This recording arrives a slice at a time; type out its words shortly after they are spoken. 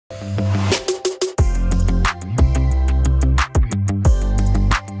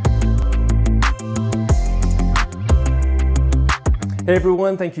Hey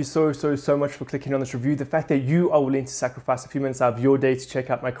everyone, thank you so much for clicking on this review. The fact that you are willing to sacrifice a few minutes out of your day to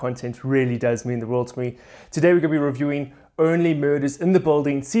check out my content really does mean the world to me. Today we're going to be reviewing Only Murders in the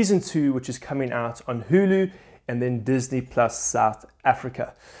Building Season 2, which is coming out on Hulu and then Disney Plus South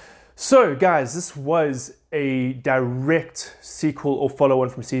Africa. So guys, this was a direct sequel or follow-on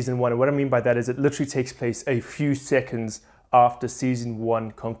from Season 1. And what I mean by that is it literally takes place a few seconds after Season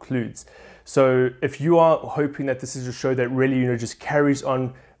 1 concludes. So if you are hoping that this is a show that really, just carries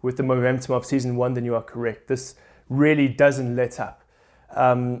on with the momentum of Season 1, then you are correct. This really doesn't let up.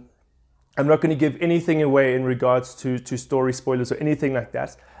 I'm not going to give anything away in regards to story spoilers or anything like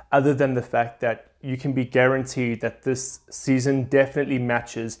that, other than the fact that you can be guaranteed that this season definitely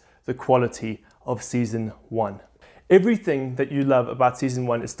matches the quality of Season 1. Everything that you love about Season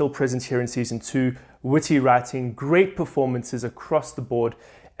 1 is still present here in Season 2. Witty writing, great performances across the board.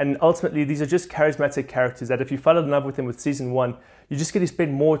 And ultimately, these are just charismatic characters that if you fell in love with them with Season 1, you just get to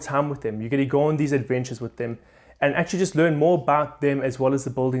spend more time with them. You get to go on these adventures with them and actually just learn more about them as well as the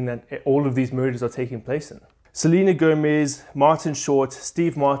building that all of these murders are taking place in. Selena Gomez, Martin Short,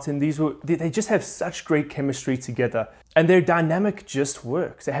 Steve Martin, they just have such great chemistry together. And their dynamic just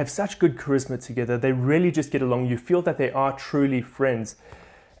works. They have such good charisma together. They really just get along. You feel that they are truly friends.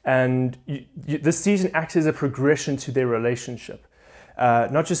 And this season acts as a progression to their relationship.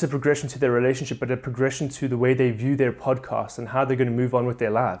 Not just a progression to their relationship, but a progression to the way they view their podcast and how they're going to move on with their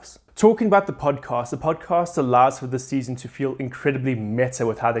lives. Talking about the podcast allows for this season to feel incredibly meta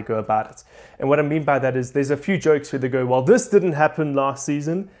with how they go about it. And what I mean by that is there's a few jokes where they go, well, this didn't happen last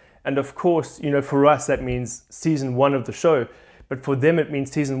season. And of course, for us, that means Season 1 of the show. But for them, it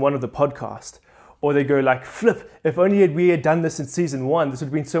means Season 1 of the podcast. Or they go like, flip, if only we had done this in Season 1, this would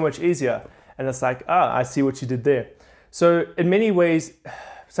have been so much easier. And it's like, I see what you did there. So in many ways,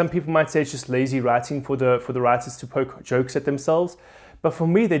 some people might say it's just lazy writing for the writers to poke jokes at themselves. But for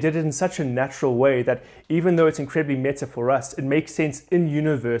me, they did it in such a natural way that even though it's incredibly meta for us, it makes sense in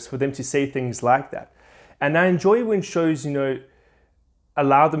universe for them to say things like that. And I enjoy when shows,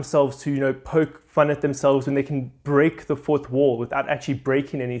 allow themselves to, poke fun at themselves when they can break the fourth wall without actually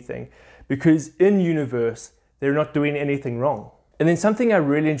breaking anything. Because in universe, they're not doing anything wrong. And then something I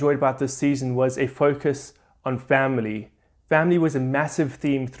really enjoyed about this season was a focus on family. Family was a massive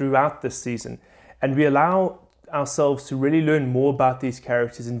theme throughout this season, and we allow ourselves to really learn more about these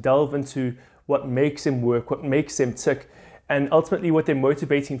characters and delve into what makes them work, what makes them tick, and ultimately what their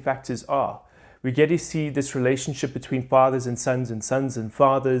motivating factors are. We get to see this relationship between fathers and sons and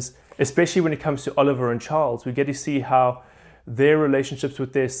fathers, especially when it comes to Oliver and Charles. We get to see how their relationships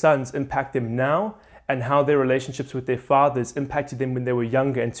with their sons impact them now, and how their relationships with their fathers impacted them when they were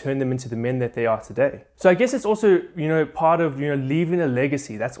younger and turned them into the men that they are today. So I guess it's also, part of, leaving a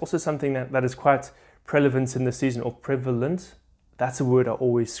legacy. That's also something that is quite prevalent in the season, or prevalent. That's a word I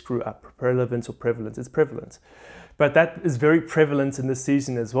always screw up. Prevalent or prevalent. It's prevalent. But that is very prevalent in this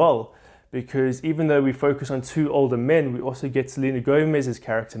season as well, because even though we focus on two older men, we also get Selena Gomez's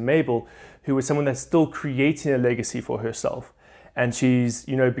character, Mabel, who is someone that's still creating a legacy for herself. And she's,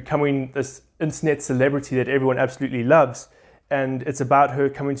 becoming this internet celebrity that everyone absolutely loves. And it's about her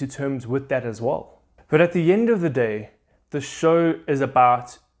coming to terms with that as well. But at the end of the day, the show is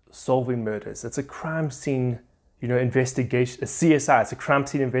about solving murders. It's a crime scene, investigation, a CSI. It's a crime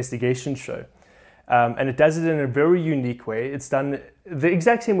scene investigation show. And it does it in a very unique way. It's done the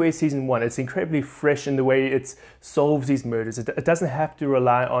exact same way as Season 1. It's incredibly fresh in the way it solves these murders. It doesn't have to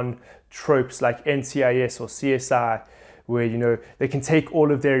rely on tropes like NCIS or CSI, where they can take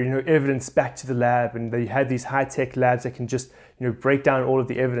all of their evidence back to the lab, and they have these high-tech labs that can just break down all of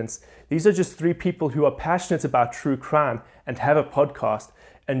the evidence. These are just three people who are passionate about true crime and have a podcast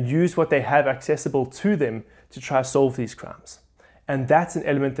and use what they have accessible to them to try to solve these crimes. And that's an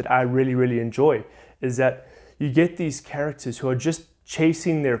element that I really enjoy, is that you get these characters who are just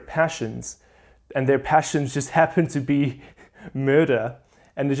chasing their passions, and their passions just happen to be murder,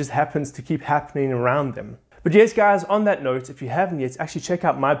 and it just happens to keep happening around them. But yes, guys, on that note, if you haven't yet, actually check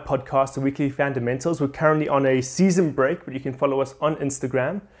out my podcast, The Weekly Fundamentals. We're currently on a season break, but you can follow us on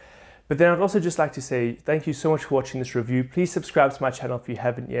Instagram. But then I'd also just like to say thank you so much for watching this review. Please subscribe to my channel if you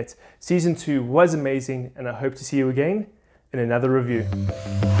haven't yet. Season 2 was amazing, and I hope to see you again in another review.